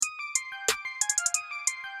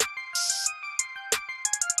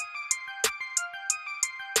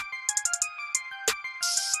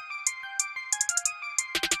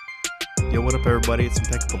Yo, what up, everybody? It's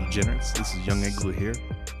Impeccable Degenerates. This is Young Igloo here.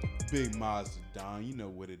 Big Mazda Don, you know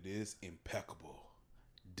what it is. Impeccable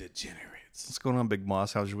Degenerates. What's going on, Big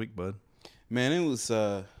Moss? How's your week, bud? Man, it was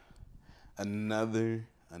another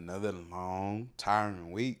long,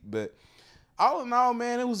 tiring week. But all in all,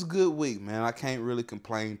 man, it was a good week, man. I can't really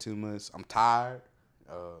complain too much. I'm tired.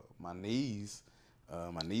 My knees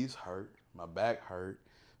hurt. My back hurt.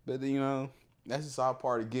 But, you know, that's just all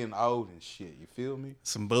part of getting old and shit. You feel me?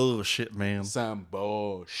 Some bullshit, man. Some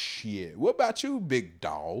bullshit. What about you, big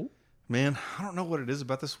dog? Man, I don't know what it is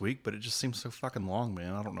about this week, but it just seems so fucking long,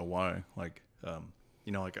 man. I don't know why. I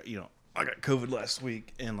got COVID last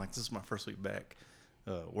week, and this is my first week back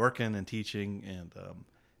working and teaching, and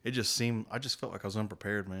I just felt like I was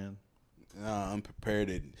unprepared, man. I'm prepared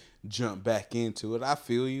to jump back into it. I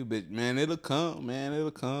feel you, but man, it'll come, man.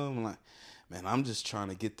 It'll come. Man, I'm just trying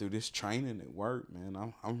to get through this training at work,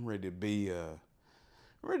 man. I'm ready to be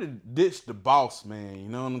ready to ditch the boss man. You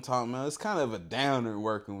know what I'm talking about? It's kind of a downer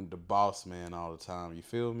working with the boss man all the time. You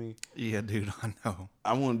feel me? Yeah, dude, I know.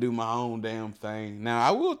 I want to do my own damn thing. Now,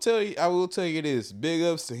 I will tell you this. Big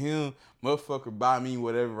ups to him. Motherfucker buy me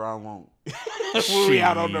whatever I want. When we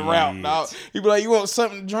out on the route, dog. He be like, you want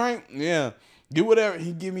something to drink? Yeah. Get whatever.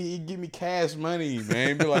 He give me cash money, man.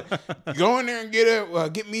 He be like, go in there and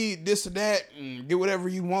get me this or that and get whatever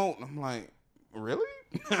you want. I'm like, really?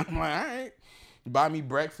 I'm like, all right. Buy me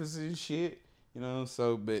breakfast and shit. You know,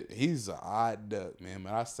 so, but he's an odd duck, man.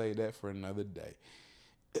 But I say that for another day.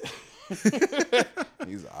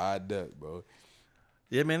 He's an odd duck, bro.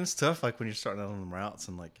 Yeah, man, it's tough. When you're starting out on the routes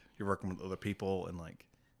and you're working with other people and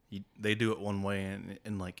they do it one way and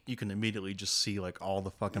you can immediately just see all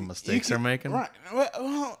the fucking mistakes they're making. Right.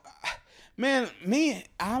 Well, man,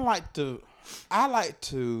 I like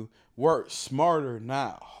to work smarter,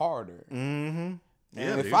 not harder. Mm-hmm.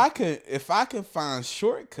 And yeah, if I can find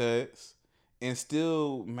shortcuts and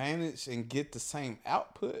still manage and get the same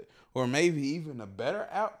output or maybe even a better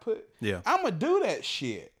output, yeah, I'm gonna do that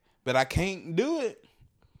shit. But I can't do it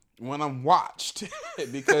when I'm watched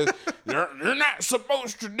because you're not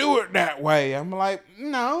supposed to do it that way. I'm like,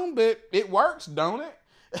 no, but it works, don't it?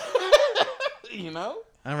 You know?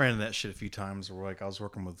 I ran into that shit a few times where I was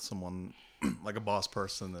working with someone, a boss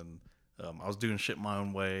person, and I was doing shit my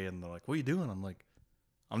own way, and they're like, what are you doing? I'm like,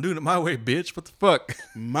 I'm doing it my way, bitch. What the fuck?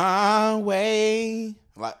 My way.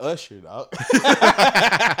 Like Usher, dog.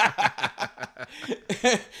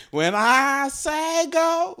 When I say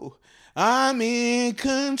go, I'm in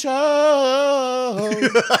control.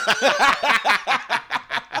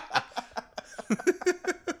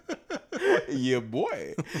 Yeah,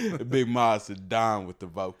 boy. Big Moss is down with the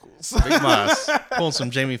vocals. Big Moss pulling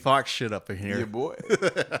some Jamie Foxx shit up in here. Yeah, boy.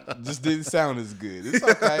 Just didn't sound as good. It's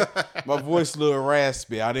okay. My voice a little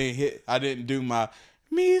raspy. I didn't do my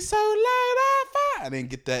me so loud I fight. I didn't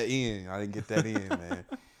get that in, man.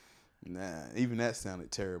 Nah, even that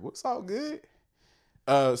sounded terrible. It's all good.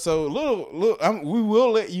 So we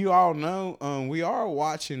will let you all know. We are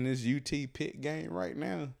watching this UT Pitt game right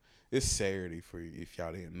now. It's Saturday for you if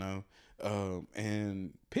y'all didn't know.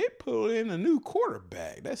 And Pitt pulled in a new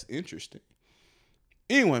quarterback. That's interesting.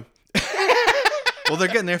 Anyway. Well, they're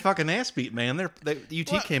getting their fucking ass beat, man.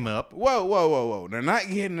 UT came up. Whoa. They're not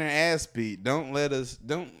getting their ass beat. Don't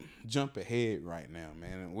jump ahead right now,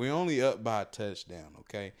 man. We're only up by a touchdown,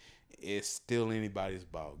 okay? It's still anybody's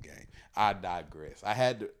ball game. I digress.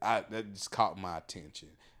 That just caught my attention.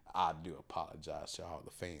 I do apologize to all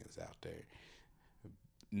the fans out there.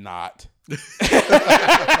 Not.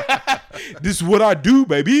 This is what I do,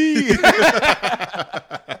 baby.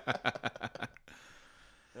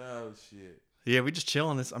 Oh shit. Yeah, we just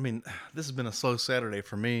chilling. This has been a slow Saturday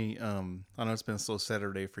for me. I know it's been a slow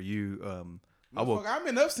Saturday for you. I've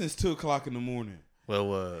been up since 2:00 in the morning.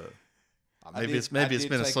 Well, maybe it's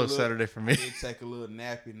been a slow Saturday for me. I did take a little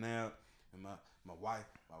nappy now, and my wife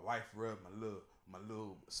rubbed my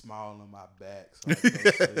little smile on my back. So I fell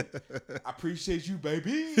asleep. I appreciate you,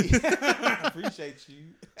 baby. I appreciate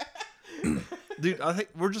you. Dude, I think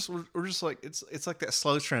we're just it's like that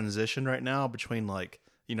slow transition right now between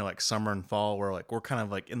summer and fall where we're kind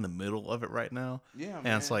of in the middle of it right now. Yeah, man.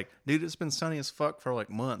 And it's dude, it's been sunny as fuck for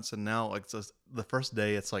months, and now it's just the first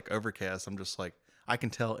day it's overcast. I'm just I can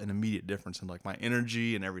tell an immediate difference in my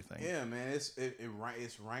energy and everything. Yeah, man. It's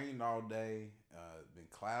rained all day. Been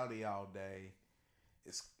cloudy all day.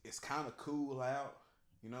 It's kind of cool out.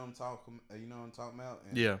 You know what I'm talking about?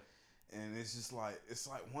 And, yeah. And it's just it's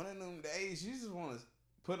one of them days you just want to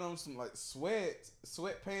put on some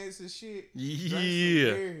sweatpants and shit.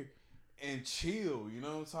 Yeah. And chill. You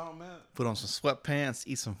know what I'm talking about? Put on some sweatpants,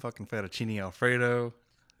 eat some fucking fettuccine Alfredo.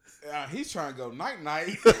 He's trying to go night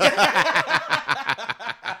night.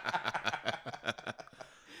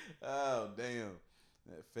 Oh damn,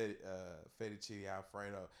 that fettuccine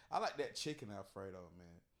Alfredo. I like that chicken Alfredo,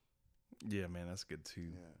 man. Yeah, man, that's good too.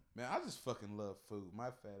 Yeah, man, I just fucking love food.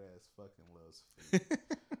 My fat ass fucking loves food.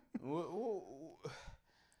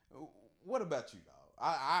 What about you, dog?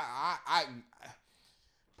 I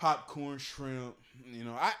popcorn, shrimp. You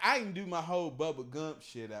know, I can do my whole Bubba Gump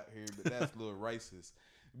shit out here, but that's a little racist.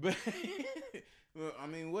 But well, I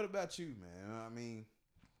mean, what about you, man? I mean,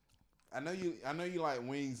 I know you like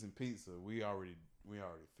wings and pizza. We already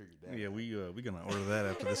figured that. Yeah, we gonna order that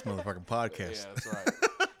after this motherfucking podcast. Yeah, that's right.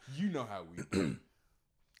 You know how we do.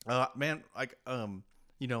 Man, like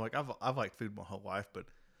you know, like I've liked food my whole life, but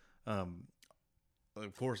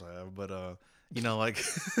of course I have, but you know, like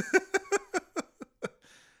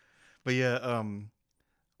but yeah,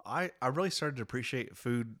 I really started to appreciate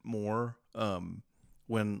food more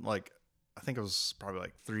when, like, I think it was probably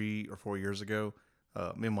like 3 or 4 years ago.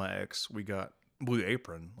 Me and my ex, we got Blue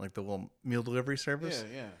Apron, like the little meal delivery service.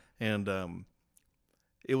 Yeah. And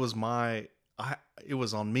it was it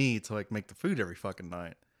was on me to like make the food every fucking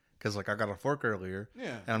night, because like I got off work earlier.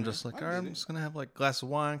 Yeah. And I'm just like, all right, I'm just gonna have like a glass of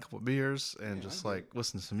wine, a couple of beers, and just like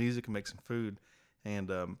listen to some music and make some food.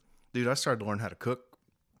 And dude, I started to learn how to cook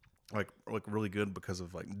like really good because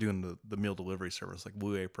of like doing the meal delivery service, like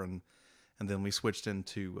Blue Apron. And then we switched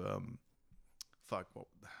into I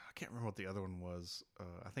can't remember what the other one was.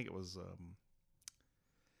 I think it was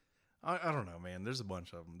I don't know, man. There's a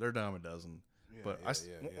bunch of them. They're a dime a dozen. Yeah, but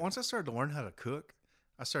once I started to learn how to cook,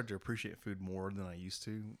 I started to appreciate food more than I used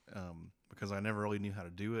to, because I never really knew how to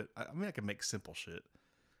do it. I mean, I can make simple shit,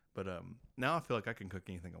 but now I feel like I can cook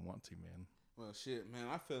anything I want to, man. Well, shit, man.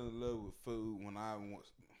 I fell in love with food when I was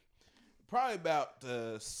probably about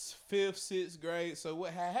the 5th, 6th grade. So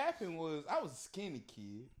what had happened was I was a skinny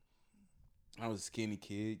kid.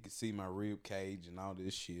 You could see my rib cage and all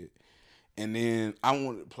this shit. And then I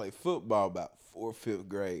wanted to play football about 4th, 5th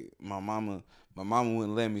grade. My mama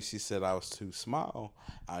wouldn't let me. She said I was too small.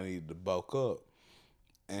 I needed to bulk up.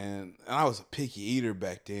 And I was a picky eater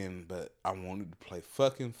back then, but I wanted to play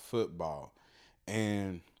fucking football.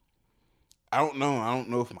 And I don't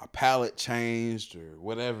know if my palate changed or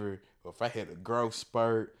whatever, or if I had a growth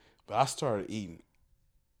spurt, but I started eating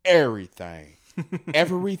everything.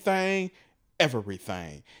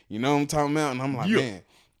 everything. You know what I'm talking about? And I'm like, man,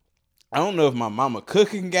 I don't know if my mama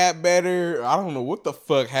cooking got better. I don't know what the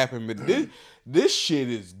fuck happened, but this shit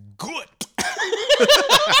is good.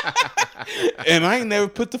 And I ain't never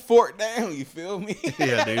put the fork down, you feel me?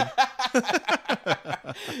 Yeah, dude.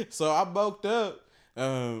 So I bulked up.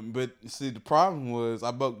 But see, the problem was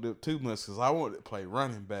I bulked up too much because I wanted to play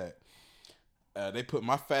running back. They put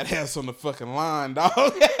my fat ass on the fucking line, dog.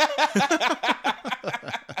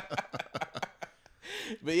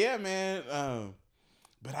 But yeah, man.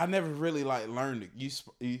 But I never really like learned it.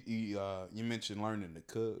 You mentioned learning to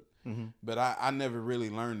cook, but I never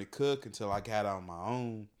really learned to cook until I got on my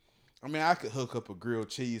own. I mean, I could hook up a grilled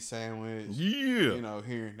cheese sandwich, yeah, you know,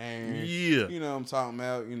 here and there, yeah. You know what I'm talking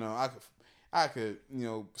about? You know, I could, you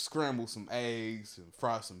know, scramble some eggs and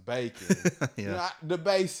fry some bacon. Yeah. You know, the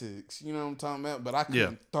basics, you know what I'm talking about? But I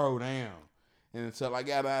couldn't throw down. And until I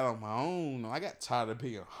got out on my own, I got tired of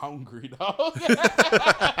being hungry, dog.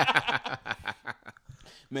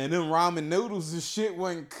 Man, them ramen noodles and shit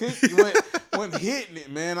wasn't cooked, wasn't hitting it,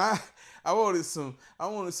 man. I wanted some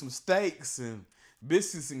steaks and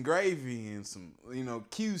biscuits and gravy and some, you know,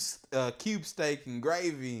 cube steak and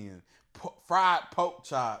gravy and fried pork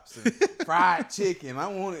chops and fried chicken. I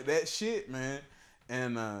wanted that shit, man.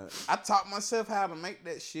 And I taught myself how to make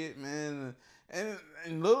that shit, man.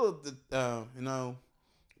 And little, you know,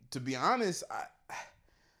 to be honest,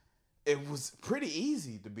 it was pretty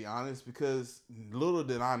easy, to be honest, because little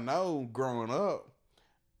did I know growing up,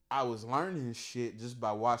 I was learning shit just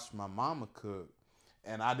by watching my mama cook.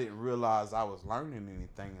 And I didn't realize I was learning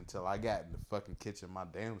anything until I got in the fucking kitchen my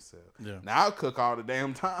damn self. Yeah. Now I cook all the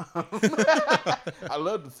damn time. I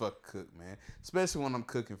love to fucking cook, man. Especially when I'm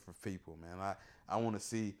cooking for people, man. I want to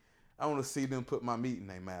see them put my meat in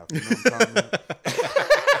their mouth. You know what I'm talking about?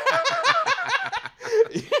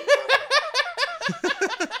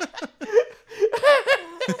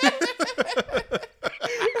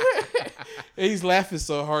 He's laughing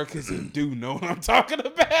so hard because he do know what I'm talking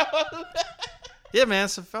about. Yeah, man.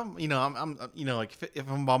 So if I'm, you know, I'm you know, like if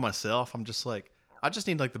I'm by myself, I'm just like, I just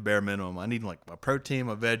need like the bare minimum. I need like my protein,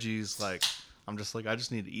 my veggies. Like, I'm just like, I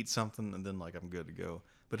just need to eat something, and then like I'm good to go.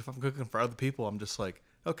 But if I'm cooking for other people, I'm just like,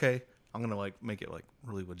 okay, I'm gonna like make it like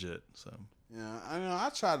really legit. So yeah, I know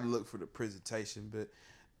I try to look for the presentation, but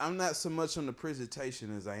I'm not so much on the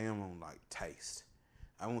presentation as I am on like taste.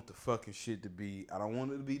 I want the fucking shit to be. I don't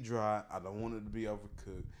want it to be dry. I don't want it to be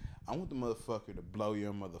overcooked. I want the motherfucker to blow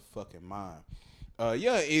your motherfucking mind.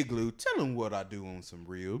 Yeah, Igloo, tell him what I do on some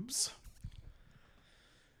ribs.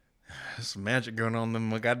 There's some magic going on in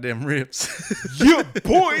my goddamn ribs. Yeah,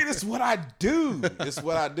 boy, that's what I do. It's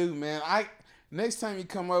what I do, man. Next time you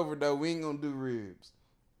come over though, we ain't gonna do ribs.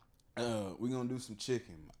 We gonna do some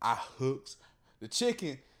chicken. Hooks. The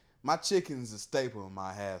chicken, my chicken's a staple in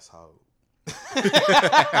my household.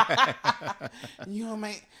 You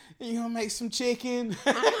gonna make some chicken?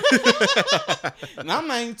 And I'm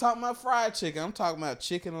not even talking about fried chicken. I'm talking about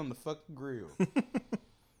chicken on the fucking grill.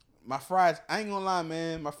 I ain't gonna lie,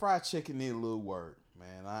 man. My fried chicken need a little work,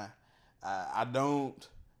 man. I don't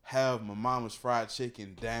have my mama's fried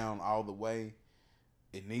chicken down all the way.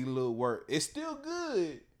 It need a little work. It's still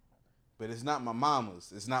good, but it's not my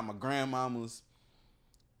mama's. It's not my grandmama's.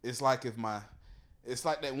 It's like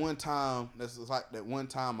that one time. That's like that one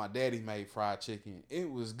time my daddy made fried chicken. It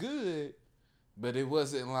was good, but it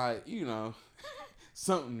wasn't like,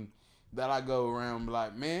 something that I go around and be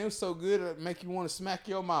like, man, it was so good it make you want to smack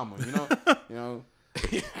your mama. It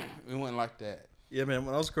wasn't like that. Yeah, man.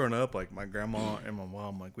 When I was growing up, like my grandma and my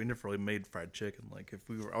mom, like we never really made fried chicken. Like if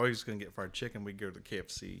we were always gonna get fried chicken, we'd go to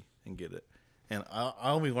KFC and get it. And I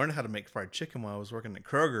only learned how to make fried chicken while I was working at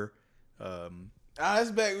Kroger.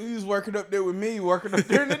 That's back when you was working up there with me, working up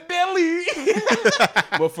there in the deli.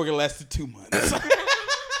 Motherfucker lasted 2 months.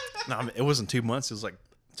 No, I mean, it wasn't 2 months. It was like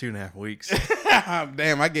 2.5 weeks.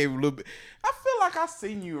 Damn, I gave a little bit. I feel like I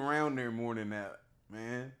seen you around there more than that,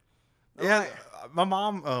 man. Yeah, my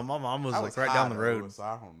mom was like right down the road. So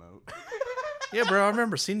I don't know. Yeah, bro, I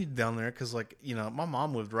remember seeing you down there because, like, my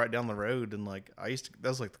mom lived right down the road, and like that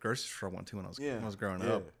was like the grocery store I went to when I was growing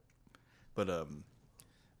up. But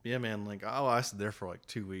yeah, man, like I lasted there for like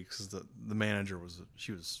 2 weeks. The manager was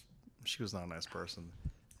not a nice person,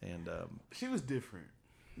 and she was different.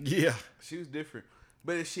 Yeah, she was different.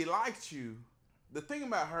 But if she liked you, the thing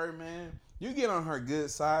about her, man, you get on her good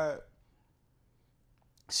side.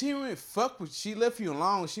 She wouldn't fuck with. She left you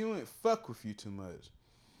alone. She wouldn't fuck with you too much.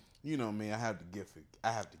 You know me. I have the gift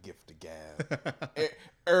of gab.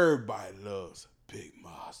 Everybody loves Big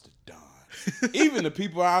Master Don. Even the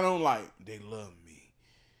people I don't like, they love me.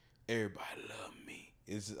 Everybody love me.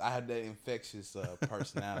 I have that infectious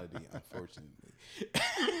personality, unfortunately.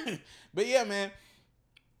 But yeah, man.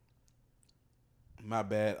 My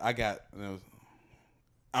bad.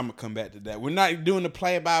 I'm gonna come back to that. We're not doing the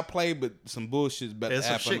play-by-play, but some bullshit's about to happen.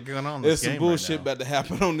 There's some shit going on. There's some bullshit about to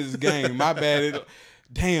happen on this game. My bad.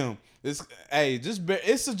 Damn. It's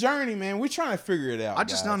a journey, man. We're trying to figure it out. I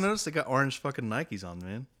just now noticed they got orange fucking Nikes on,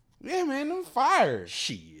 man. Yeah, man. Them fire.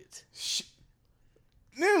 Shit.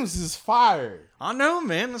 Them is fire. I know,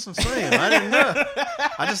 man. That's what I'm saying. I didn't know.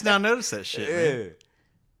 I just now noticed that shit, man.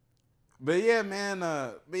 But yeah, man.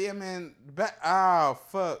 Back. Oh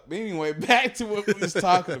fuck. But anyway, back to what we was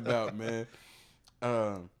talking about, man.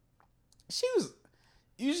 She was.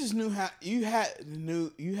 You just knew how. You had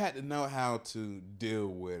to know how to deal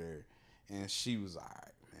with her, and she was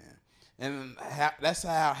alright, man. And that's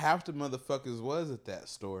how half the motherfuckers was at that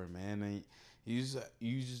store, man. And you just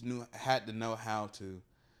had to know how to,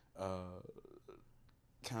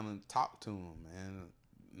 kind of talk to them, man.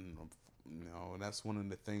 That's one of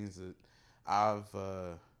the things that I've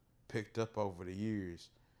picked up over the years.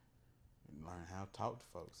 Learn how to talk to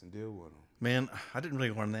folks and deal with them. Man, I didn't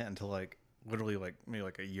really learn that until literally maybe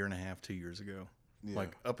a year and a half, 2 years ago. Yeah.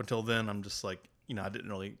 Like up until then, I'm just like,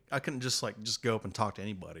 I couldn't just go up and talk to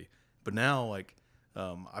anybody. But now,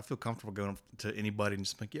 I feel comfortable going up to anybody and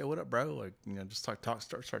just like, yeah, what up, bro? Like, just start talking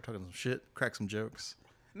some shit, crack some jokes.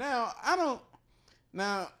 Now,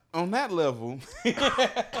 on that level,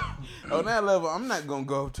 I'm not gonna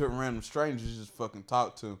go up to a random stranger and just fucking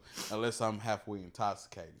talk to him unless I'm halfway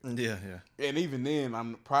intoxicated. Yeah. And even then,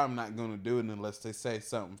 I'm probably not gonna do it unless they say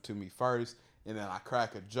something to me first, and then I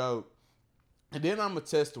crack a joke, and then I'm gonna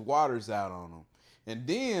test the waters out on them, and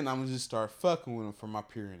then I'm gonna just start fucking with them for my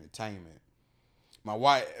pure entertainment. My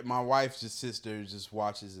wife just sits there and just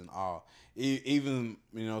watches in awe. Even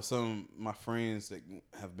some of my friends that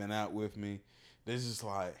have been out with me, they're just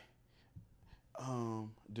like,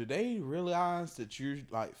 do they realize that you're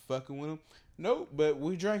like fucking with them? Nope, but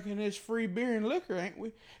we drinking this free beer and liquor, ain't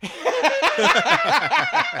we?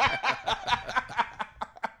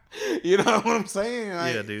 You know what I'm saying?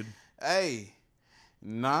 Like, yeah, dude. Hey,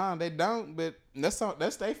 nah, they don't, but that's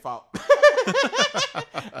their fault.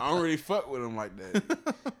 I don't really fuck with them like that.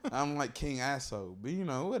 I'm like King Asshole, but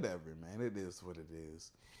whatever, man. It is what it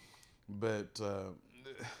is. But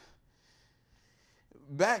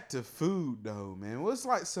back to food though, man. What's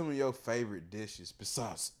like some of your favorite dishes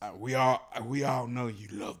besides we all know you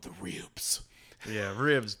love the ribs. Yeah,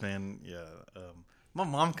 ribs, man. Yeah. My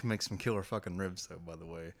mom can make some killer fucking ribs, though, by the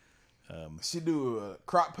way. She do a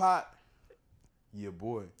crock pot. Yeah,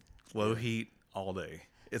 boy. Low heat all day.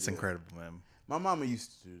 It's incredible, man. My mama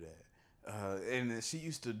used to do that. And she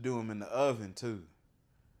used to do them in the oven, too.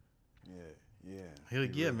 Yeah. Hell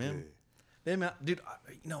yeah, Real man. good. Yeah, man. Dude,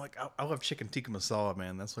 I love chicken tikka masala,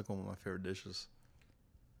 man. That's like one of my favorite dishes.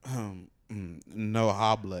 No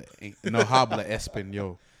habla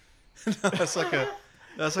español. That's like a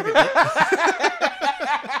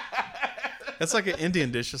that's like an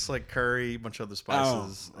Indian dish, just like curry, a bunch of other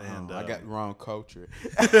spices, and I got the wrong culture.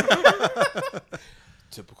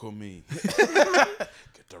 Typical me.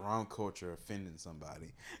 Get the wrong culture, offending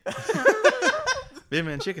somebody. Yeah,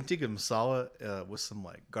 man, chicken tikka masala with some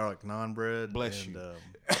like garlic naan bread. Bless and, you.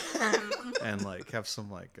 And like have some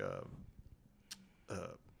like I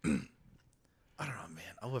don't know,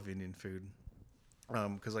 man. I love Indian food.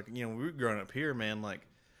 Because like we were growing up here, man. Like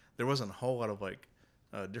there wasn't a whole lot of like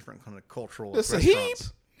different kind of cultural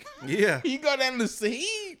restaurants. Yeah, You go down to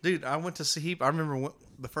Sahib. dude. I went to Sahib. I remember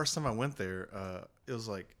the first time I went there. It was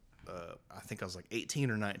like I think I was like 18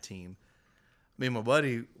 or 19. Me and my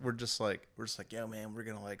buddy we're just like, yo, man, we're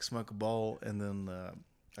gonna like smoke a bowl, and then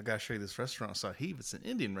I gotta show you this restaurant, Sahib. It's an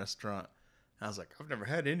Indian restaurant. And I was like, I've never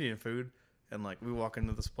had Indian food, and like we walk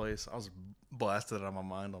into this place. I was blasted out of my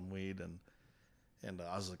mind on weed, and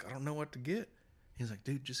I was like, I don't know what to get. He's like,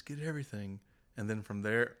 dude, just get everything. And then from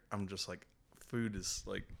there, I'm just like, food is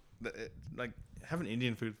like having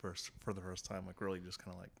Indian food for the first time, like really just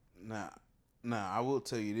kind of like. Nah, I will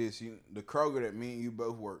tell you this. The Kroger that me and you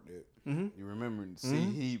both worked at, you remember,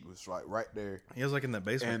 he was like right there. He was like in that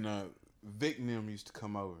basement. And Vic and them used to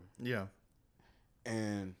come over. Yeah.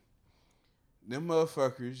 And them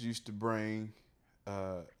motherfuckers used to bring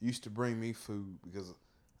me food because,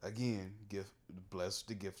 again, blessed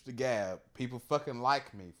the gift of gab. People fucking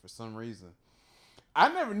like me for some reason.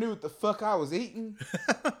 I never knew what the fuck I was eating.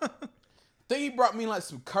 Think he brought me like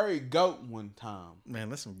some curry goat one time. Man,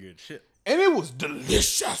 that's some good shit. And it was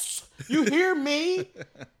delicious. You hear me?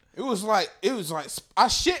 It was like I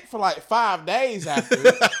shit for like 5 days after,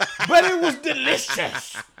 but it was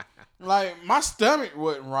delicious. Like my stomach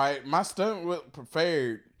wasn't right. My stomach wasn't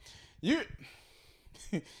prepared. You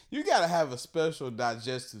gotta have a special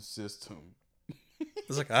digestive system.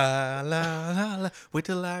 It's like la la la. Wait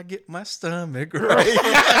till I get my stomach right.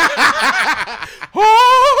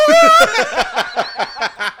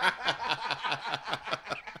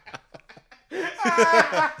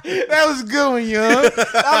 That was a good one, young.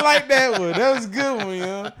 I like that one. That was a good one,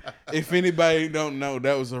 young. If anybody don't know,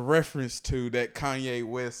 that was a reference to that Kanye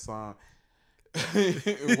West song.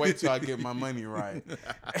 Wait till I get my money right.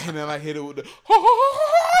 And then I hit it with the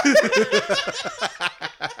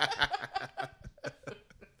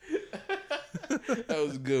That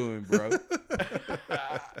was a good one, bro.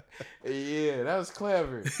 Yeah, that was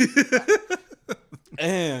clever.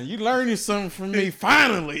 Damn, you learning something from me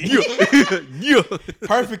finally. Yeah.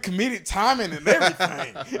 Perfect comedic timing and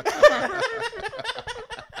everything.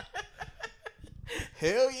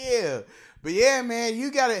 Hell yeah. But yeah, man, you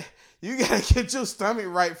gotta get your stomach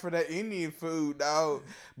right for that Indian food, dog.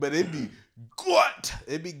 But it'd be good.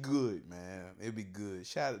 It'd be good, man. It'd be good.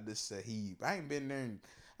 Shout out to Sahib. I ain't been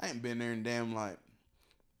there in damn like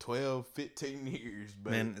 12, 15 years,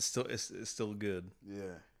 but Man, it's still good.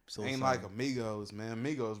 yeah. Still Ain't solid. like Amigos, man.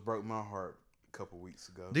 Amigos broke my heart a couple weeks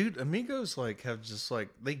ago. Dude, Amigos like have just like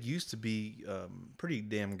they used to be pretty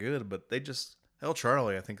damn good, but they just El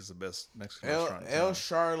Charlie I think is the best Mexican restaurant. in El town.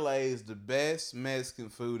 Charlie is the best Mexican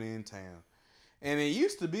food in town. And it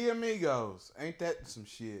used to be Amigos. Ain't that some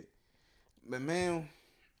shit? But man,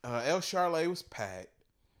 El Charlie was packed.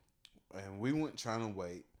 And we weren't trying to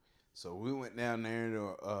wait. So we went down there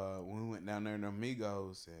to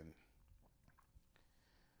Amigos, and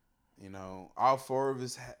you know, all four of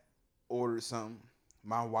us ordered something.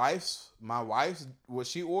 My wife's what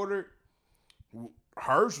she ordered,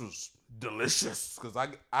 hers was delicious because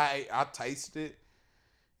I tasted it,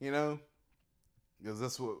 you know, because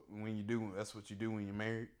that's what you do when you're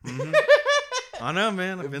married. Mm-hmm. I know,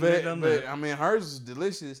 man. I've been there, done that. I mean, hers was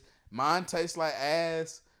delicious. Mine tastes like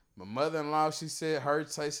ass. My mother-in-law, she said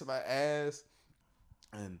hers tasted like ass,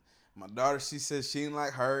 and my daughter, she said she didn't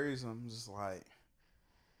like hers. I'm just like,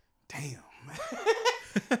 damn.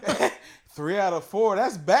 3 out of 4,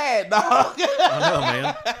 that's bad, dog. I know,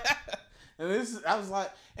 man. And I was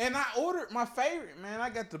like, and I ordered my favorite, man. I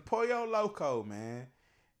got the Pollo Loco, man.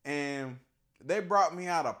 And they brought me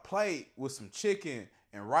out a plate with some chicken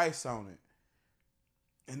and rice on it.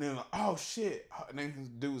 And then, like, oh shit. And then his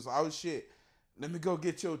dude was, oh shit. Let me go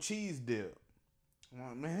get your cheese dip. I'm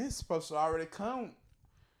like, man, it's supposed to already come.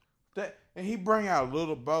 That, and he bring out a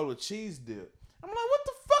little bowl of cheese dip. I'm like,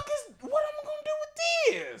 what am I gonna do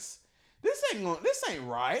with this? This ain't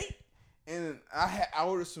right. And I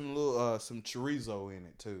ordered some little some chorizo in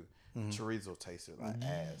it too. Chorizo tasted like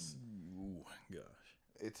ass. Ooh,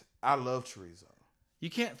 gosh. I love chorizo. You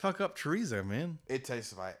can't fuck up chorizo, man. It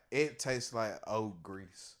tastes like old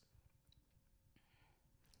grease.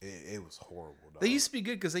 It was horrible, dog. They used to be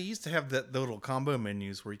good because they used to have the little combo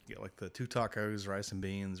menus where you could get like the 2 tacos, rice and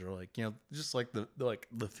beans, or like, you know, just like the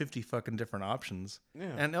 50 fucking different options. Yeah.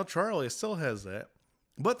 And El Charlie still has that,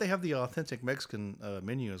 but they have the authentic Mexican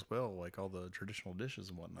menu as well, like all the traditional dishes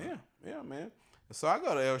and whatnot. Yeah, man. So I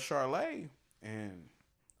go to El Charlie and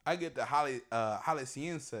I get the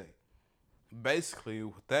Jalisciense. Basically,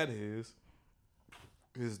 what that is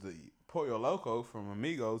the Pollo Loco from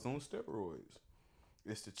Amigos on steroids.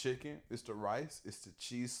 It's the chicken, it's the rice, it's the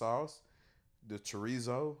cheese sauce, the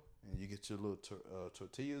chorizo, and you get your little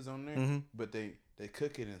tortillas on there. Mm-hmm. But they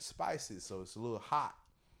cook it in spices, so it's a little hot.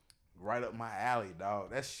 Right up my alley, dog.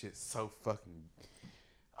 That shit's so fucking...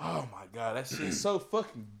 Oh, my God. That shit's so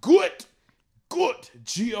fucking good. Good.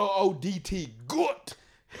 G-O-O-D-T. Good.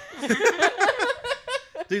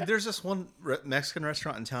 Dude, there's this one Mexican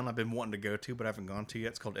restaurant in town I've been wanting to go to, but I haven't gone to yet.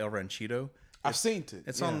 It's called El Ranchito. I've seen it.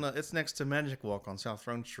 It's on it's next to Magic Walk on South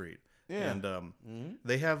Front Street. Yeah. And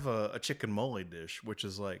they have a chicken mole dish, which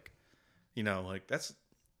is like, you know, like that's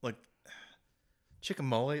like chicken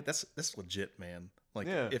mole. That's legit, man. Like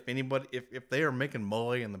if anybody, if they are making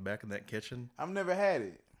mole in the back of that kitchen, I've never had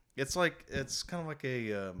it. it's kind of like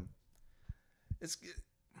a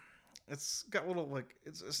it's got little like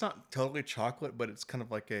it's not totally chocolate, but it's kind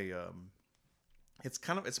of like a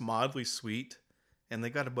it's mildly sweet. And they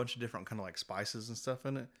got a bunch of different kind of like spices and stuff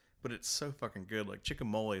in it, but it's so fucking good. Like chicken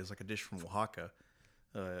mole is like a dish from Oaxaca,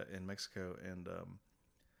 in Mexico, and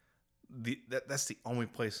that's the only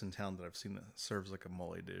place in town that I've seen that serves like a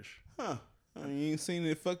mole dish. Huh? I mean, you ain't seen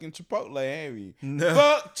it fucking Chipotle, have you? No.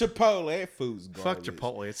 Fuck Chipotle. That food's garbage. Fuck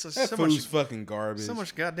Chipotle. It's just that so food's much fucking garbage. So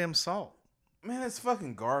much goddamn salt. Man, that's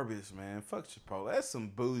fucking garbage, man. Fuck Chipotle. That's some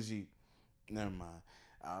bougie. Never mind.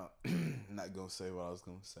 I'm not gonna say what I was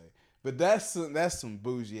gonna say. But that's some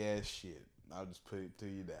bougie ass shit. I'll just put it to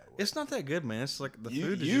you that way. It's not that good, man. It's like the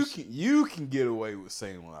food is you can get away with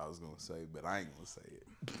saying what I was gonna say, but I ain't gonna say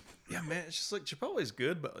it. Yeah, man. It's just like Chipotle's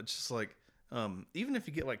good, but it's just like even if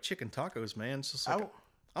you get like chicken tacos, man, it's just like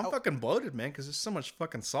I'm fucking bloated, man, because there's so much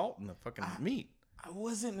fucking salt in the fucking meat. I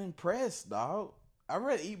wasn't impressed, dog. I'd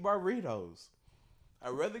rather eat Barbaritos. I'd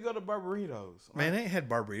rather go to Barbaritos. Man, I ain't had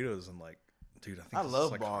Barbaritos in like, dude, I think I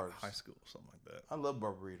love like bars. High school or something like that. I love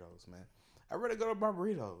Barbaritos, man. I'd rather go to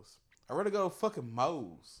Barbaritos. I'd rather go to fucking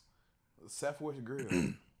Moe's. Southwest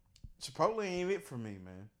Grill. Chipotle ain't it for me,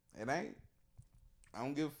 man. It ain't. I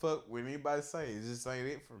don't give a fuck what anybody say. It just ain't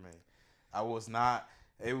it for me. I was not.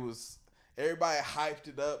 It was. Everybody hyped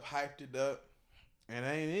it up. And it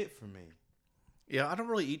ain't it for me. Yeah, I don't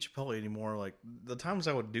really eat Chipotle anymore. Like the times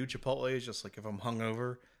I would do Chipotle is just like if I'm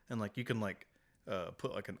hungover and like you can like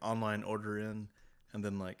put like an online order in, and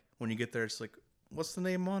then like when you get there, it's like, what's the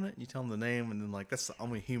name on it? You tell them the name, and then like that's the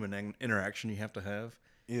only human interaction you have to have.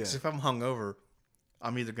 Yeah. Because if I'm hungover,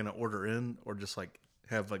 I'm either gonna order in or just like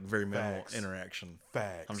have like very minimal interaction.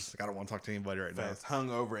 Facts. I'm just like I don't want to talk to anybody right Facts. now.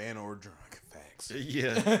 Hungover and or drunk. Facts.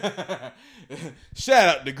 Yeah. Shout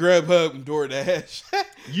out to Grubhub and DoorDash.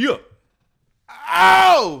 Yeah.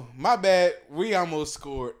 Oh, my bad. We almost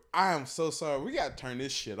scored. I am so sorry. We gotta turn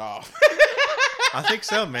this shit off. I think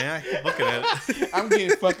so, man. I keep looking at it. I'm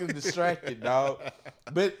getting fucking distracted, dog.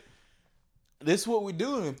 But this is what we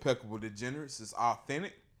do in Impeccable Degenerates. It's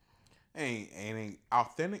authentic. Ain't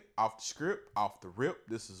authentic, off the script, off the rip.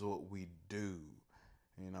 This is what we do.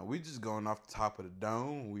 You know, we just going off the top of the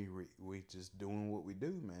dome. We just doing what we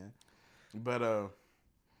do, man. But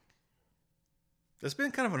it's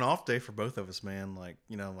been kind of an off day for both of us, man. Like,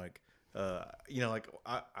 I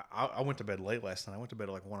went to bed late last night. I went to bed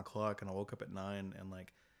at like 1 o'clock and I woke up at 9, and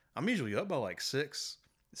like, I'm usually up by like 6,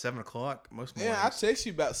 7 o'clock most mornings. Yeah, I texted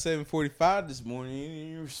you about 7:45 this morning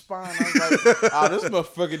and you respond. I was like, oh, this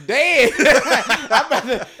motherfucker dead. I'm about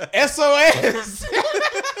to SOS.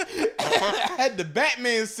 I had the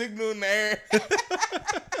Batman signal in the air.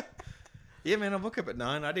 Yeah, man, I woke up at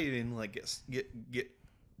 9. I didn't even like get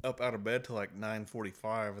up out of bed till like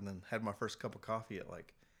 9:45, and then had my first cup of coffee at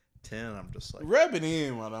like 10. I'm just like, rub it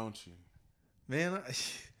in, why don't you? Man,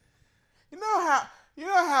 you know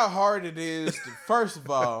how hard it is to first of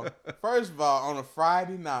all on a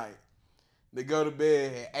Friday night to go to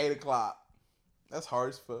bed at 8 o'clock. That's hard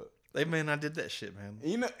as fuck. Hey man, I did that shit, man.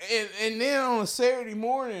 You know, and then on a Saturday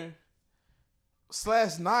morning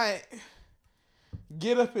 / night,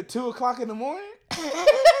 get up at 2:00 in the morning.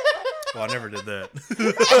 Well, I never did that.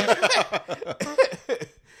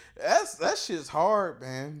 That shit's hard,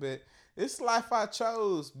 man. But it's the life I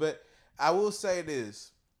chose. But I will say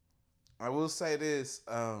this. I'm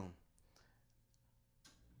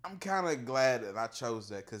kind of glad that I chose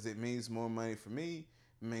that because it means more money for me.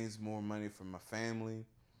 It means more money for my family.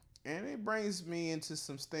 And it brings me into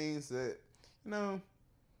some things that, you know,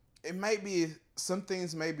 it may be, some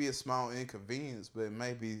things may be a small inconvenience, but it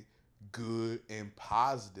may be good and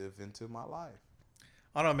positive into my life.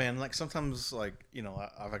 I don't know, man. Like sometimes, like, you know,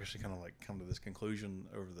 I've actually kind of like come to this conclusion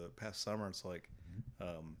over the past summer. It's like,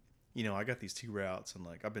 you know, I got these 2 routes, and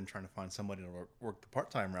like I've been trying to find somebody to work the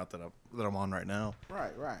part-time route that I'm on right now.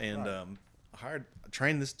 Right. And I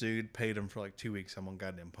trained this dude, paid him for like 2 weeks. I'm on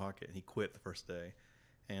goddamn pocket, and he quit the first day.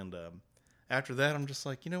 And after that, I'm just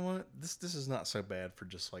like, you know what? This is not so bad for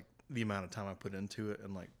just like the amount of time I put into it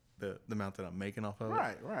and like the amount that I'm making off of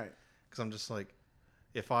it. Right. Because I'm just like,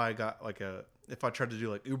 if I tried to do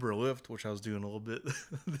like Uber or Lyft, which I was doing a little bit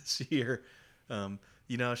this year,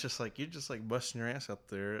 you know, it's just like you're just like busting your ass out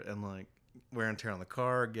there and like wear and tear on the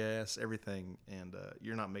car, gas, everything, and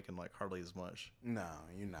you're not making like hardly as much. No,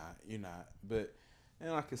 you're not. But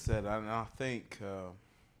and like I said, I think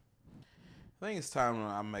it's time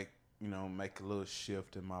that I make a little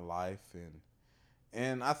shift in my life,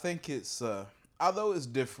 and I think it's although it's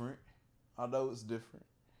different,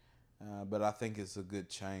 but I think it's a good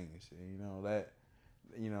change. And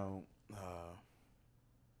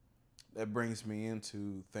that brings me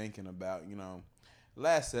into thinking about,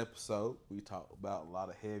 last episode we talked about a lot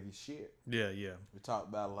of heavy shit. Yeah. We talked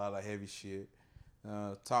about a lot of heavy shit.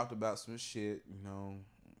 Talked about some shit,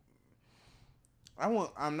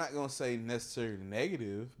 I'm not gonna say necessarily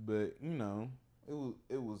negative, but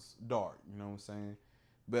it was dark. You know what I'm saying?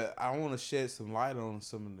 But I want to shed some light on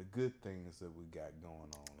some of the good things that we got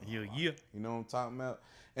going on. Yeah. You know what I'm talking about?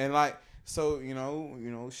 And like, so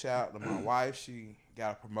shout out to my wife. She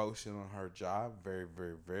got a promotion on her job. Very,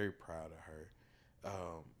 very, very proud of her.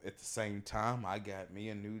 At the same time, I got me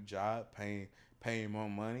a new job, paying more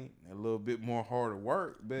money, a little bit more harder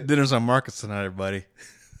work. But Dinner's on Marcus tonight, everybody.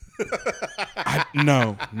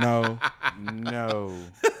 No,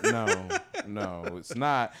 it's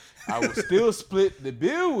not. I would still split the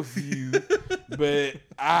bill with you, but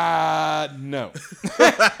no.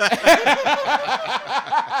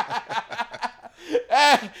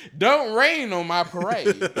 Don't rain on my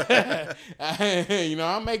parade.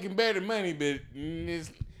 I'm making better money, but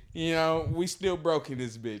we still broke in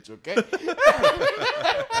this bitch, okay?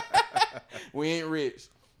 We ain't rich.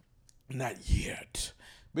 Not yet.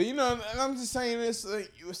 But I'm just saying this.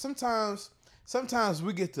 Sometimes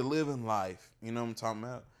we get to live in life. You know what I'm talking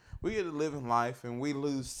about? We get to live in life, and we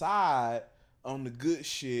lose sight on the good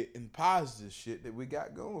shit and positive shit that we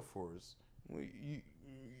got going for us.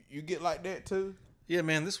 You get like that too? Yeah,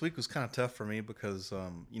 man. This week was kind of tough for me because,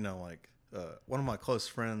 one of my close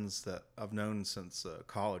friends that I've known since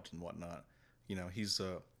college and whatnot. He's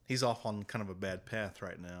off on kind of a bad path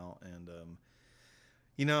right now, and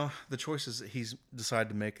the choices that he's decided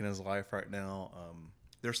to make in his life right now,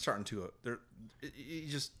 they're starting to,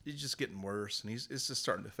 it's just getting worse, and it's just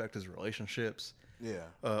starting to affect his relationships. Yeah.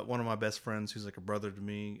 One of my best friends, who's like a brother to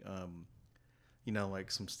me,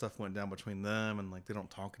 some stuff went down between them, and like they don't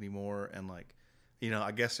talk anymore, and like,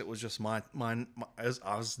 I guess it was just I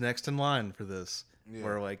was next in line for this,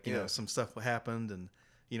 where some stuff happened, and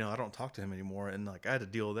I don't talk to him anymore, and like I had to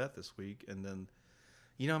deal with that this week, and then,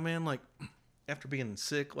 man, like, after being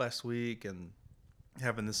sick last week and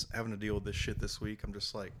having to deal with this shit this week, I'm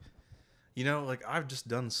just like, I've just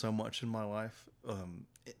done so much in my life. I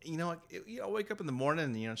wake up in the morning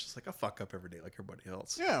and it's just like I fuck up every day like everybody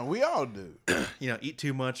else. Yeah, we all do. Eat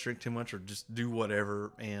too much, drink too much, or just do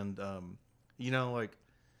whatever. And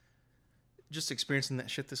just experiencing that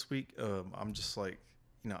shit this week. I'm just like,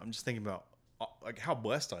 I'm just thinking about like how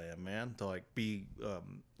blessed I am, man, to like be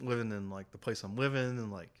living in like the place I'm living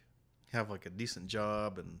and like have like a decent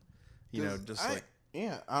job and I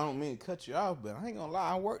don't mean to cut you off, but I ain't gonna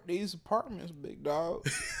lie, I work these apartments, big dog.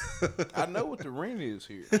 I know what the rent is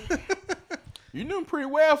here. You doing pretty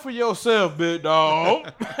well for yourself, big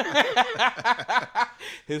dog.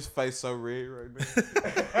 His face so red right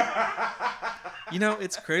now.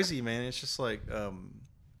 It's crazy, man. It's just like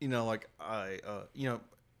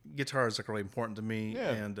guitar is like really important to me.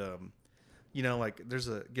 Yeah. And there's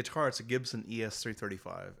a guitar, it's a Gibson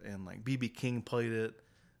ES-335, and like B.B. King played it.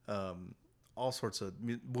 All sorts of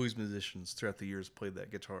blues musicians throughout the years played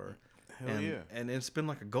that guitar. Hell yeah. And it's been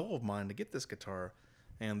like a goal of mine to get this guitar.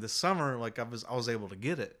 And this summer, like I was able to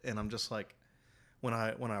get it, and I'm just like, when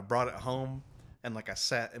I brought it home, and like I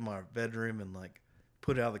sat in my bedroom and like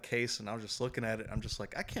put it out of the case, and I was just looking at it, I'm just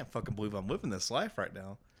like, I can't fucking believe I'm living this life right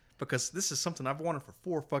now, because this is something I've wanted for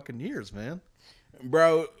 4 fucking years, man.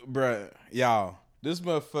 Bro, y'all, this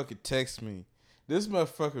motherfucker text me. This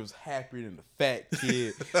motherfucker was happier than the fat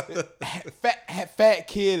kid, fat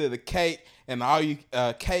kid at the cake and all you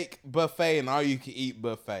cake buffet and all you can eat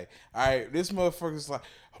buffet. All right, this motherfucker's like,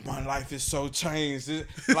 oh, my life is so changed.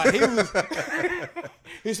 Like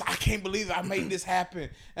he's I can't believe I made this happen,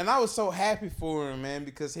 and I was so happy for him, man,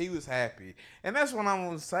 because he was happy, and that's what I'm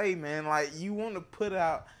gonna say, man. Like, you want to put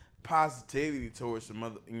out positivity towards the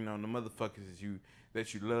the motherfuckers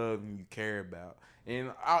that you love and you care about.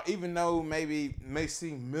 And even though maybe may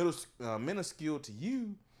seem minuscule to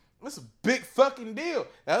you, it's a big fucking deal.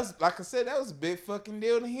 That was, like I said, that was a big fucking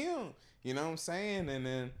deal to him. You know what I'm saying? And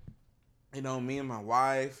then, you know, me and my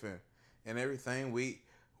wife and everything, we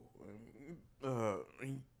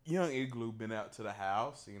young Igloo been out to the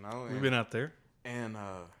house, you know. We've been out there. And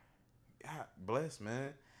God bless,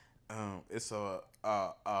 man. It's a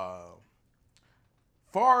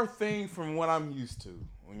far thing from what I'm used to.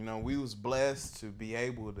 You know, we was blessed to be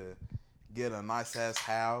able to get a nice ass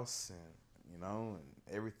house, and you know,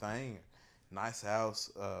 and everything. Nice house.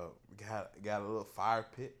 Got a little fire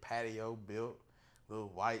pit patio built,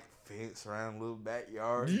 little white fence around a little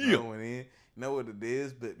backyard. Yeah. Going in, you know what it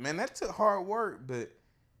is. But man, that took hard work. But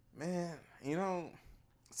man, you know,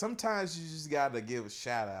 sometimes you just gotta give a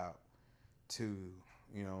shout out to,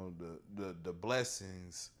 you know, the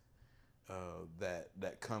blessings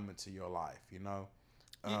that come into your life, you know.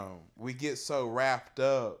 We get so wrapped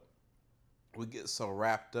up in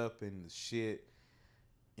the shit,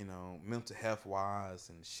 you know, mental health wise,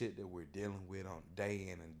 and the shit that we're dealing with on day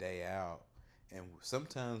in and day out, and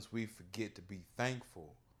sometimes we forget to be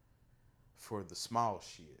thankful for the small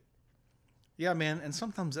shit. Yeah, man, and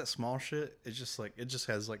sometimes that small shit is just like, it just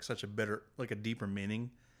has like such a better, like a deeper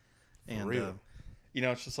meaning. And real. you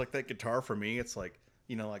know, it's just like that guitar for me. It's like,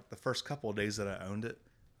 you know, like the first couple of days that I owned it,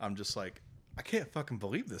 I'm just like, I can't fucking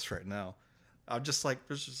believe this right now. I'm just like,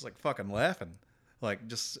 there's just like fucking laughing. Like,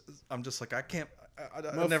 just, I'm just like, I can't.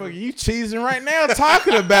 I never. You cheesing right now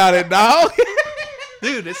talking about it, dog.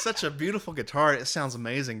 Dude, it's such a beautiful guitar. It sounds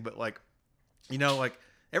amazing, but like, you know, like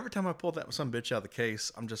every time I pull that some bitch out of the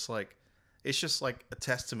case, I'm just like, it's just like a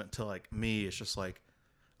testament to like me. It's just like,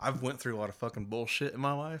 I've went through a lot of fucking bullshit in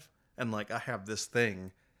my life, and like I have this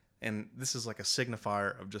thing, and this is like a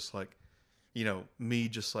signifier of just like, you know, me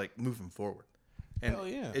just like moving forward. And hell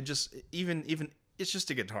yeah. It just even it's just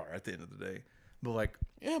a guitar at the end of the day. But like,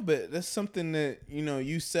 yeah, but that's something that, you know,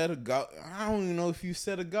 you set a goal. I don't even know if you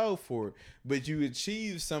set a goal for it, but you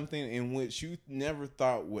achieved something in which you never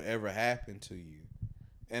thought would ever happen to you,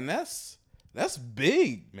 and that's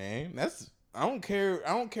big, man. I don't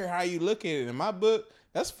care how you look at it. In my book,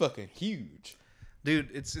 that's fucking huge, dude.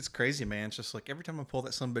 It's crazy, man. It's just like every time I pull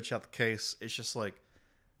that son bitch out the case, it's just like,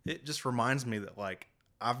 it just reminds me that like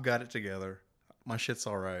I've got it together. My shit's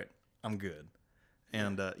all right. I'm good.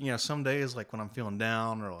 And, you know, some days, like when I'm feeling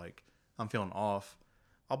down or like I'm feeling off,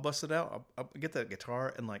 I'll bust it out. I'll get that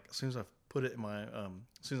guitar, and like as soon as I put it in my, as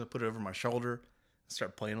soon as I put it over my shoulder and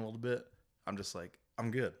start playing a little bit, I'm just like, I'm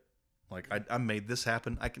good. Like I made this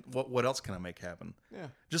happen. I can. What else can I make happen? Yeah.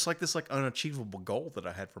 Just like this like unachievable goal that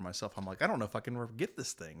I had for myself. I'm like, I don't know if I can ever get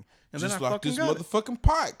this thing. And just then I like fucking this got motherfucking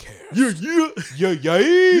podcast.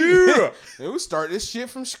 Yeah. They would start this shit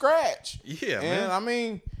from scratch. Yeah, and man. I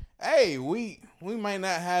mean, hey, we might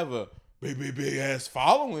not have a big ass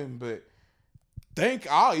following, but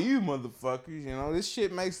thank all you motherfuckers. You know, this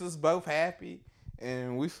shit makes us both happy,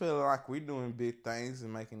 and we feel like we're doing big things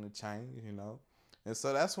and making a change. You know, and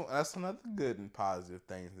so that's another good and positive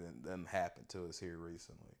thing that happened to us here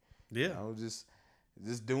recently. Yeah. You know,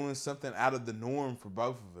 just doing something out of the norm for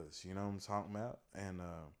both of us. You know what I'm talking about? And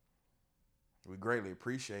we greatly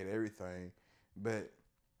appreciate everything, but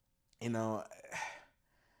you know,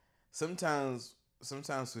 sometimes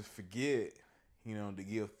we forget, you know, to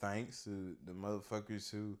give thanks to the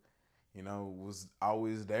motherfuckers who, you know, was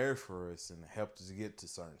always there for us and helped us get to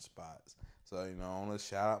certain spots. So, you know, I want to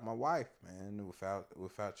shout out my wife, man.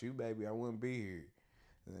 Without you, baby, I wouldn't be here.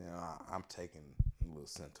 You know, I'm taking a little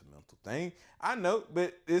sentimental thing. I know,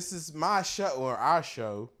 but this is my show, or our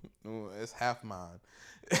show. It's half mine.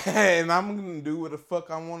 And I'm going to do what the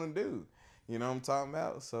fuck I want to do. You know what I'm talking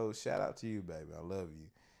about? So shout out to you, baby. I love you.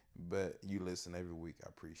 But you listen every week. I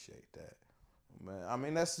appreciate that. Man, I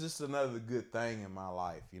mean, that's just another good thing in my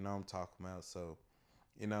life. You know what I'm talking about? So,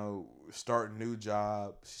 start a new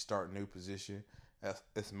job, start a new position.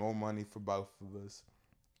 It's more money for both of us.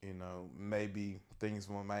 Maybe things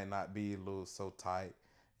might not be a little so tight.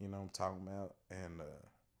 I'm talking about, and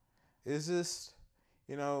it's just,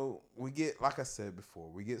 we get, like I said before,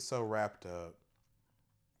 we get so wrapped up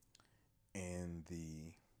in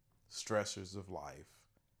the stressors of life,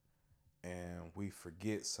 and we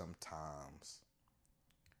forget sometimes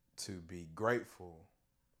to be grateful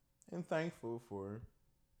and thankful for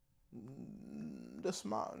the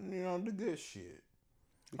small, the good shit.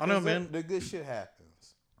 I know, man. The good shit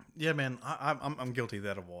happens. Yeah, man. I'm guilty of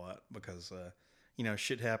that a lot because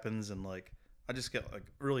shit happens and like I just get like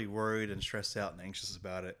really worried and stressed out and anxious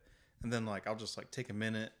about it, and then like I'll just like take a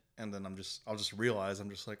minute and then I'll just realize I'm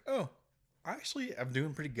just like, oh, I'm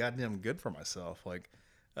doing pretty goddamn good for myself. Like,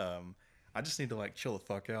 I just need to like chill the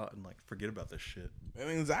fuck out and like forget about this shit. And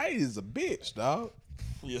anxiety is a bitch, dog.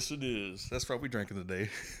 Yes, it is. That's why we drinking today.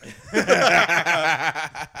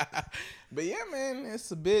 But yeah, man, it's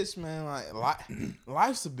a bitch, man. Like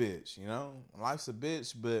life's a bitch, Life's a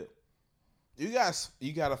bitch, but you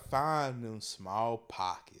gotta find them small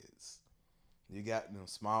pockets. You got them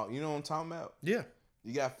small, you know what I'm talking about? Yeah.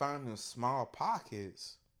 You gotta find them small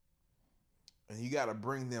pockets, and you gotta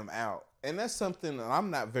bring them out. And that's something that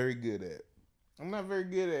I'm not very good at. I'm not very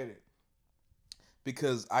good at it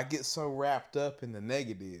because I get so wrapped up in the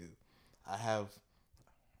negative. I'll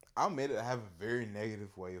admit it, I have a very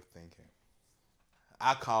negative way of thinking.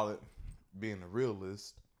 I call it being a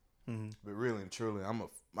realist, but really and truly, I'm a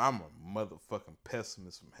motherfucking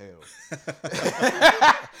pessimist from hell.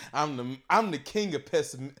 I'm the king of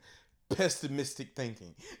pessimistic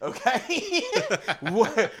thinking. Okay,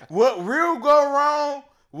 what will go wrong?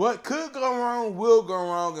 What could go wrong will go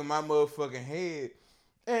wrong in my motherfucking head,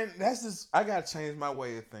 and that's just I gotta change my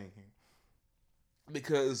way of thinking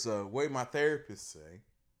because way my therapist say,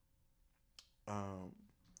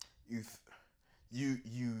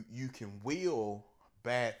 you can will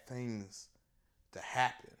bad things to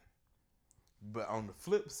happen, but on the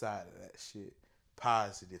flip side of that shit,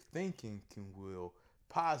 positive thinking can will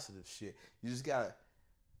positive shit. You just gotta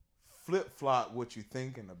flip flop what you're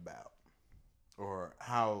thinking about, or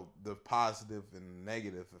how the positive and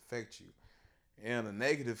negative affect you. And the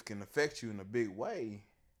negative can affect you in a big way,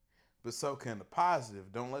 but so can the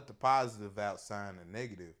positive. Don't let the positive outshine the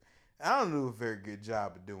negative. I don't do a very good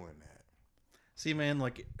job of doing that. See, man,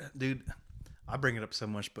 like, dude, I bring it up so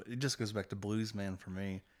much, but it just goes back to blues, man, for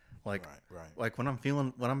me. Like, right. Like when I'm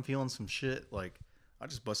feeling some shit, like I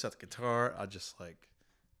just bust out the guitar. I just like,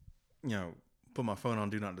 put my phone on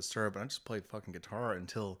Do Not Disturb, and I just play fucking guitar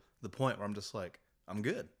until the point where I'm just like, I'm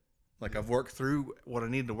good. Like I've worked through what I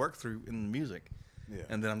needed to work through in the music. Yeah.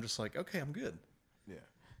 And then I'm just like, okay, I'm good. Yeah.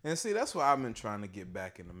 And see, that's why I've been trying to get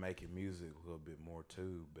back into making music a little bit more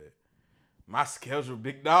too, but my schedule,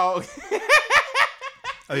 big dog.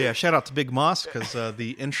 Oh yeah, shout out to Big Moss because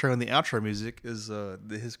the intro and the outro music is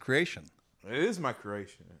his creation. It is my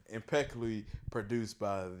creation, impeccably produced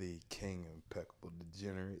by the king of impeccable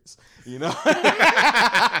degenerates.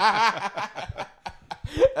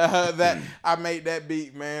 That I made that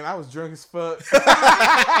beat, man. I was drunk as fuck.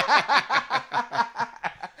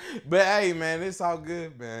 But hey, man, it's all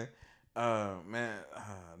good, man.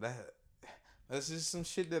 That's just some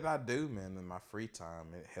shit that I do, man, in my free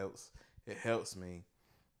time. It helps me.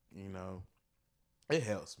 It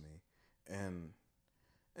helps me. And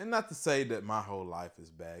not to say that my whole life is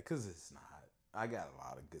bad, because it's not. I got a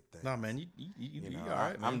lot of good things. Nah, man, you all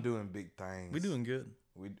right, man. I'm doing big things. We doing good.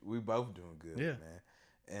 We both doing good, yeah, man.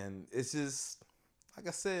 And it's just, like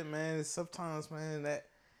I said, man, it's sometimes, man, that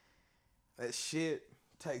shit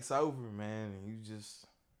takes over, man, and you just,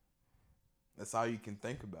 that's all you can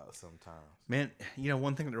think about sometimes. Man,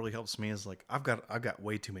 one thing that really helps me is like I've got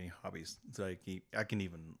way too many hobbies that I can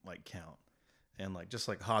even like count, and like just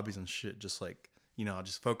like hobbies and shit. Just like I'll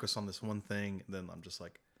just focus on this one thing, and then I'm just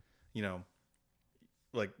like,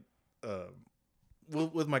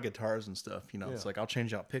 with my guitars and stuff. It's like I'll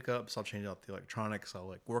change out pickups, I'll change out the electronics, I'll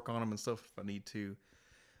like work on them and stuff if I need to,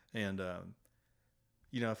 and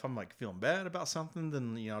if I'm like feeling bad about something,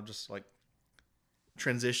 then I'll just like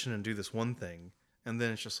transition and do this one thing, and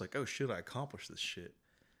then it's just like, oh shit, I accomplished this shit,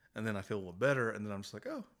 and then I feel a little better, and then I'm just like,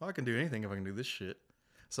 oh, well, I can do anything if I can do this shit.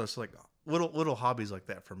 So it's like little hobbies like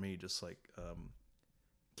that for me, just like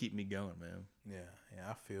keep me going, man. Yeah,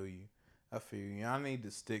 I feel you. I need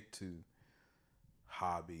to stick to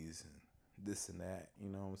hobbies and this and that. You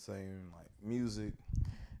know what I'm saying? Like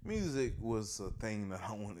music was a thing that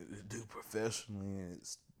I wanted to do professionally, and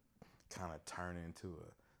it's kind of turned into a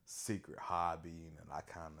secret hobby, and I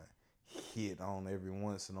kind of hit on every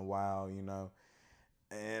once in a while,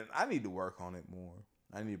 And I need to work on it more.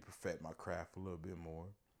 I need to perfect my craft a little bit more.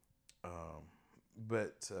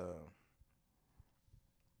 But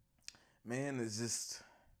man, it's just,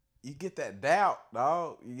 you get that doubt,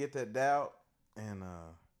 dog. You get that doubt, and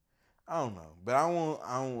I don't know. But I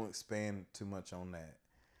won't expand too much on that.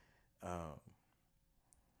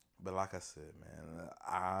 But like I said, man,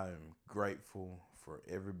 I'm grateful for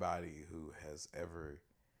everybody who has ever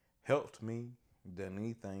helped me, done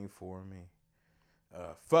anything for me.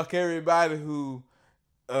 Fuck everybody who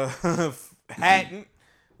hadn't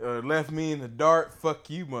left me in the dark. Fuck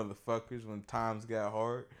you, motherfuckers, when times got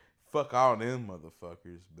hard. Fuck all them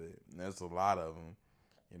motherfuckers, but there's a lot of them.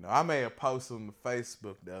 You know, I made a post on the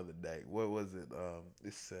Facebook the other day. What was it?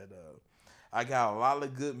 It said, I got a lot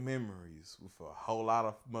of good memories with a whole lot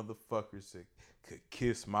of motherfuckers that could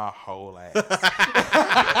kiss my whole ass.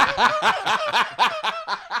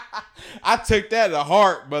 I took that to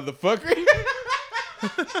heart, motherfucker.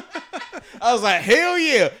 I was like, hell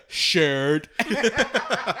yeah, shared.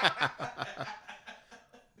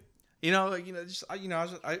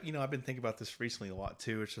 I've been thinking about this recently a lot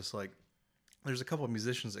too. It's just like, there's a couple of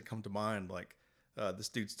musicians that come to mind, like this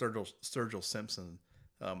dude Sturgill Simpson.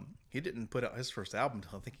 He didn't put out his first album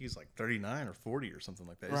until I think he was like 39 or 40 or something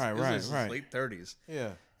like that. It was his late 30s.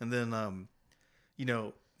 Yeah. And then,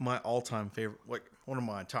 my all-time favorite, like one of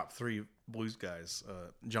my top 3 blues guys,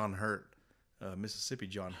 John Hurt, Mississippi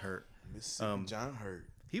John Hurt. John Hurt.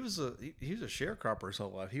 He was a sharecropper his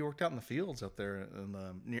whole life. He worked out in the fields up there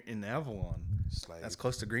in Avalon. Slave. That's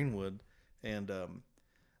close to Greenwood, and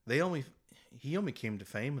he only came to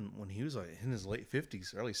fame when he was like in his late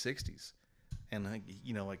 50s, early 60s, and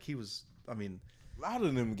he was. I mean, a lot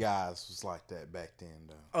of them guys was like that back then,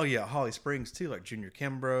 though. Oh yeah, Holly Springs too, like Junior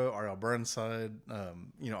Kimbrough, R.L. Burnside. All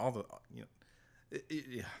the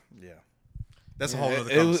yeah. That's a whole other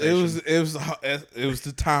conversation. It was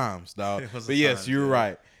the times, dog. But yes, you're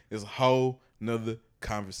right. It's a whole nother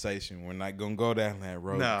conversation. We're not gonna go down that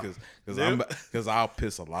road because I'll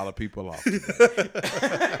piss a lot of people off.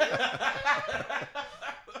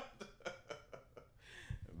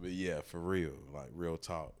 But yeah, for real, like real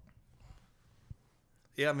talk.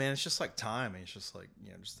 Yeah, man, it's just like time. It's just like,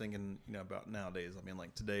 just thinking, about nowadays. I mean,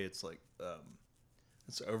 like today, it's like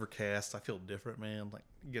it's overcast. I feel different, man. Like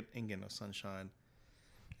ain't getting no sunshine.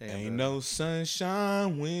 And, ain't no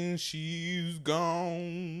sunshine when she's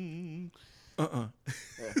gone. Who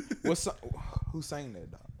sang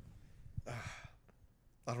that, dog?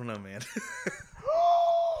 I don't know, man.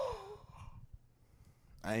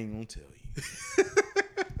 I ain't gonna tell you.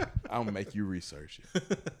 I'm gonna make you research it.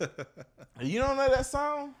 You don't know that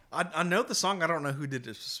song? I know the song. I don't know who did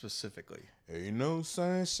it specifically. Ain't no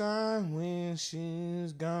sunshine when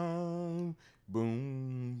she's gone.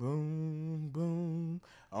 Boom, boom, boom.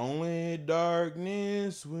 Only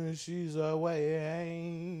darkness when she's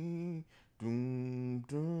away. Doom,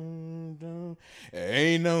 doom, doom.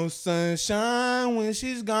 Ain't no sunshine when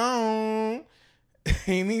she's gone.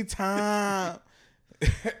 Anytime.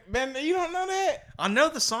 Man, you don't know that? I know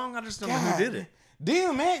the song. I just don't know who did it.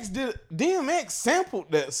 DMX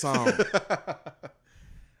sampled that song.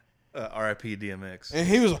 R.I.P. DMX. And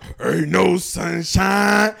he was like, ain't no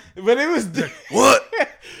sunshine. But it was what?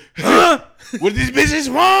 Huh? What these bitches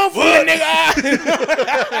want for a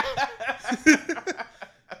nigga?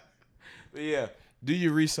 But yeah, do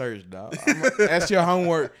your research, dog. That's your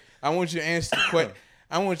homework. I want you to answer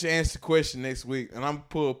the question next week, and I'm gonna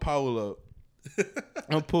pull a poll up. I'm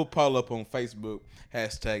gonna pull a poll up on Facebook,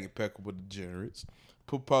 #Impeccable Degenerates.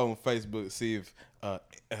 Put a poll on Facebook, see if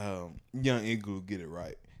Young Igloo get it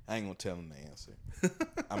right. I ain't gonna tell him the answer.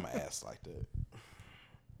 I'm gonna ask like that.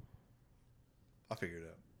 I'll figure it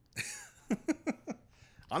out.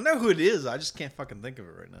 I know who it is. I just can't fucking think of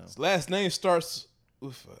it right now. His last name starts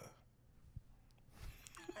with.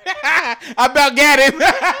 I about got him.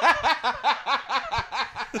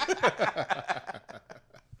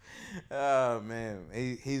 Oh man,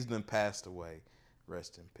 he's been passed away.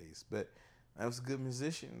 Rest in peace. But that was a good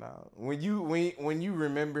musician, dog. When you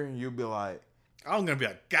remember, you'll be like, I'm gonna be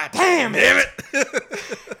like, God damn it!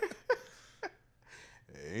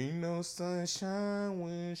 Ain't no sunshine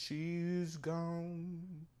when she's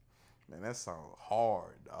gone. Man, that song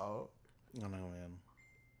hard, dog. I know, man.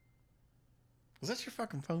 Was that your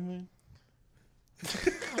fucking phone, man?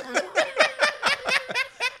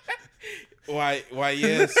 Why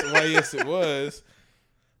yes it was.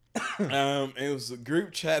 It was a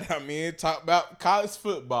group chat I'm in, talk about college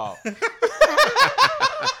football.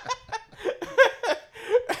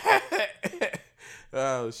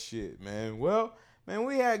 Oh shit, man. Well, Man,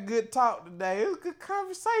 we had good talk today. It was a good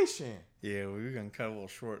conversation. Yeah, we were gonna cut a little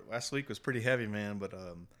short. Last week was pretty heavy, man. But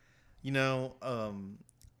a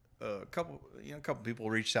couple people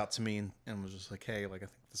reached out to me and was just like, hey, like I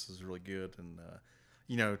think this is really good. And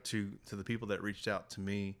to the people that reached out to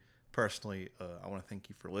me personally, I want to thank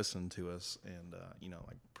you for listening to us and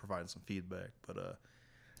like providing some feedback. But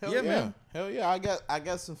man, hell yeah, I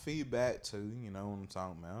got some feedback too. You know what I'm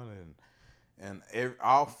talking about, and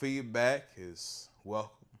all feedback is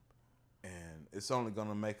welcome. And it's only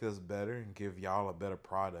gonna make us better and give y'all a better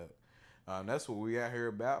product. That's what we out here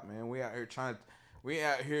about, man. We out here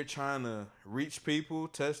trying to reach people,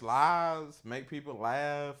 touch lives, make people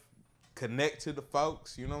laugh, connect to the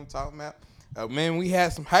folks. You know what I'm talking about? Man, we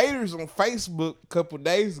had some haters on Facebook a couple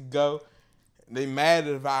days ago. They mad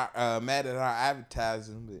at our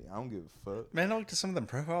advertising, but I don't give a fuck. Man, I looked at some of them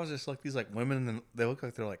profiles, just like these like women, and they look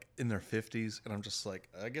like they're like in their 50s, and I'm just like,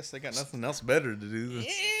 I guess they got nothing else better to do.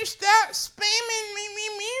 Stop spamming me.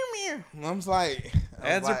 I was like,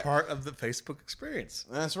 ads are part of the Facebook experience.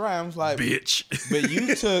 That's right. I was like, bitch.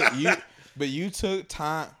 But you took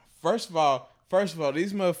time. First of all,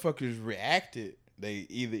 these motherfuckers reacted. They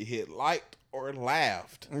either hit liked or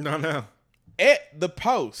laughed. No. At the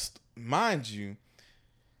post. Mind you,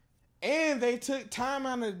 and they took time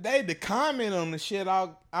out of the day to comment on the shit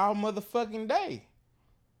all motherfucking day.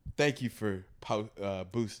 Thank you for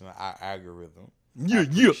boosting our algorithm. Yeah, I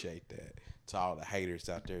appreciate that. To all the haters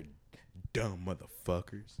out there, dumb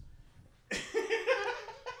motherfuckers.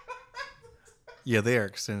 Yeah, they are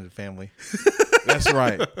extended family. That's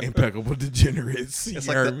right, impeccable degenerates. It's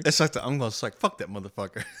like the uncle. It's like, fuck that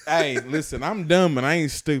motherfucker. Hey, listen, I'm dumb, but I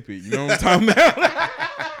ain't stupid. You know what I'm talking about?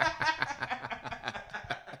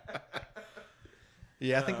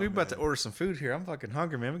 Yeah, I think we're about to order some food here. I'm fucking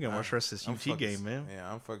hungry, man. We're going to watch the rest of this UT game, man.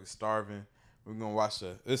 Yeah, I'm fucking starving. We're going to watch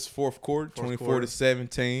this fourth quarter,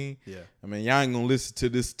 24-17. Yeah. I mean, y'all ain't going to listen to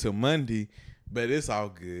this till Monday, but it's all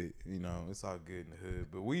good. You know, it's all good in the hood.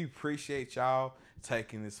 But we appreciate y'all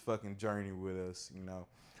taking this fucking journey with us, you know.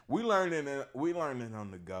 We learning on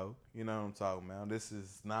the go. You know what I'm talking about. This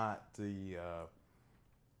is not the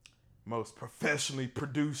most professionally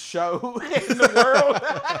produced show in the world.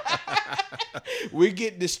 We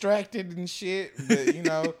get distracted and shit, but you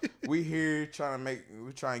know, we're trying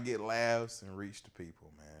to get laughs and reach the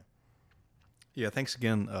people, man. Yeah, thanks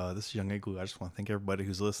again. This is Young Igloo. I just want to thank everybody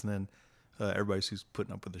who's listening, everybody who's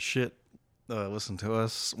putting up with the shit, listen to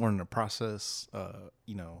us, learning the process.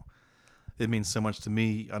 It means so much to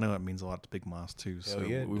me. I know it means a lot to Big Moss too. So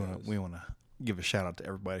yeah, we want to give a shout out to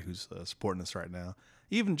everybody who's supporting us right now.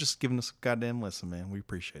 Even just giving us a goddamn listen, man. We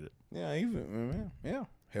appreciate it. Yeah, man. Yeah.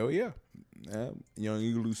 Hell yeah. Young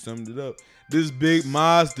Igloo summed it up. This Big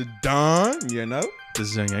Moss the Don, you know? This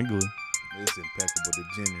is Young Igloo. It's impeccable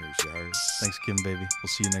degenerates, you heard? Thanks again, baby. We'll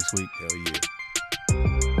see you next week. Hell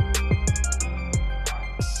yeah.